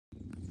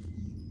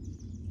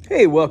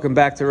Hey, welcome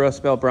back to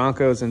Rust Belt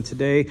Broncos, and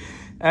today,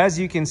 as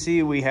you can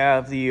see, we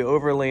have the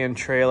Overland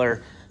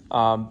trailer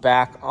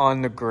back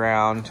on the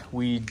ground.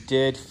 We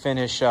did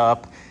finish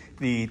up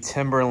the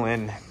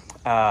Timbren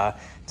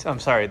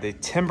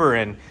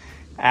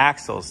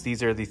axles.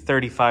 These are the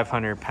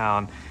 3,500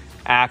 pound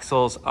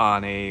axles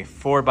on a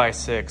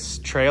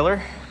 4x6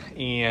 trailer,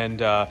 and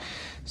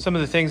some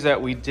of the things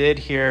that we did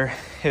here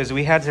is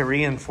we had to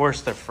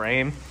reinforce the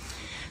frame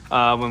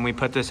when we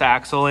put this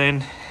axle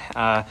in.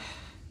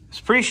 It's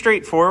pretty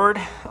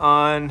straightforward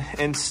on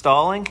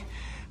installing.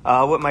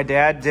 What my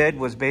dad did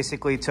was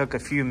basically took a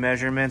few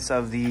measurements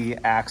of the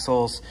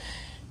axles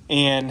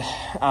and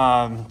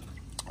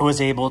was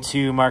able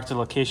to mark the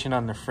location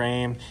on the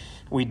frame.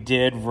 We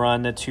did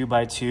run the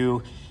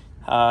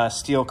 2x2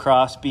 steel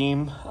cross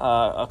beam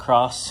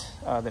across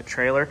the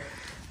trailer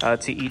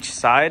to each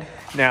side.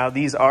 Now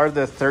these are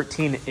the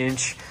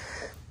 13-inch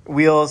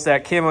wheels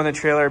that came on the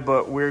trailer,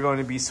 but we're going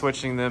to be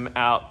switching them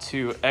out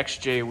to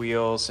XJ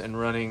wheels and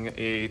running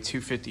a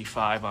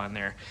 255 on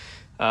there.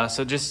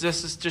 So this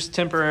is just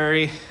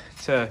temporary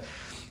to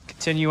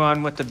continue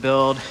on with the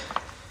build.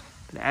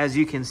 But as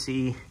you can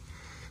see,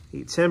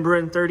 the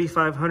Timbren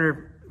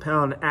 3,500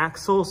 pound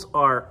axles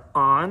are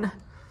on.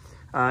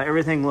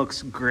 Everything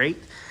looks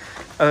great.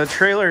 The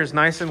trailer is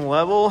nice and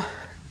level,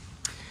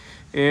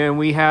 and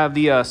we have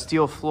the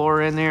steel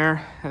floor in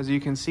there, as you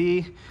can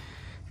see.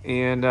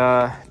 And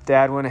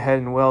Dad went ahead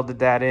and welded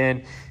that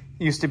in.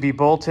 Used to be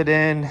bolted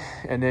in,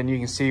 and then you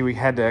can see we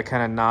had to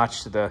kind of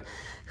notch the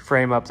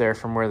frame up there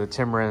from where the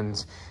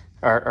Timbrens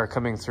are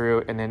coming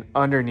through, and then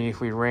underneath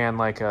we ran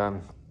like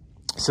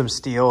some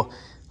steel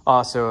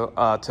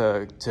also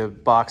to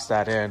box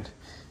that in.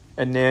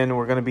 And then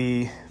we're going to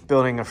be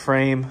building a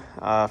frame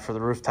for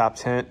the rooftop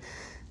tent.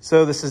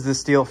 So this is the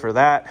steel for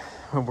that,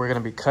 and we're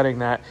going to be cutting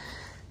that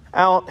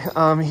out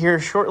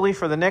here shortly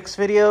for the next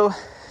video,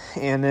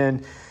 and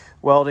then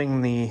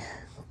welding the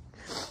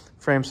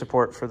frame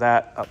support for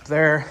that up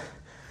there,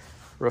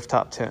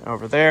 rooftop tent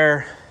over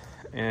there,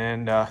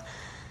 and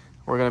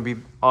we're going to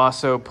be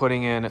also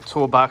putting in a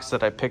toolbox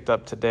that I picked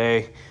up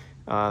today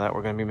that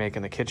we're going to be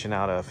making the kitchen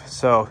out of.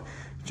 So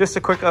just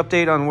a quick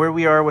update on where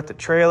we are with the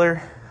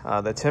trailer.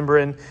 The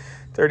Timbren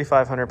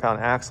 3,500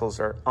 pound axles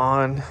are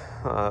on.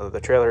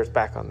 The trailer is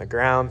back on the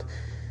ground,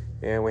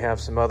 and we have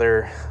some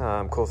other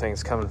cool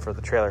things coming for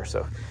the trailer.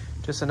 So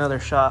just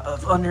another shot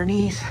of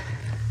underneath.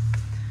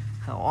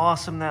 How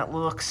awesome that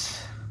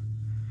looks.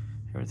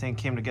 Everything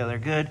came together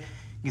good. You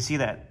can see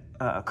that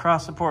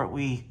cross support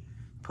we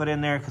put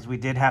in there because we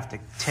did have to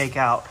take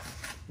out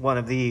one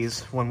of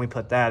these when we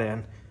put that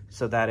in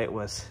so that it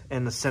was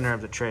in the center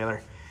of the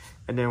trailer.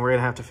 And then we're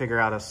gonna have to figure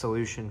out a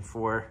solution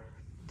for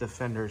the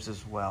fenders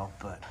as well.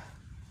 But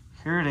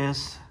here it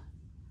is,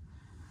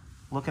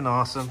 looking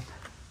awesome.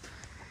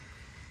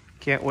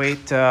 Can't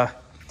wait to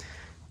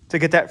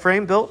get that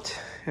frame built.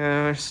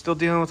 Still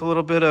dealing with a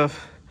little bit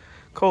of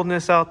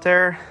coldness out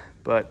there,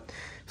 but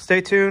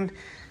stay tuned.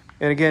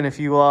 And again, if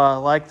you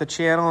like the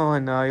channel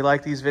and you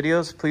like these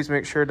videos, please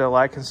make sure to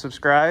like and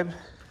subscribe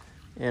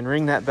and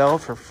ring that bell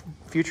for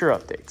future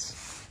updates.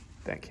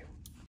 Thank you.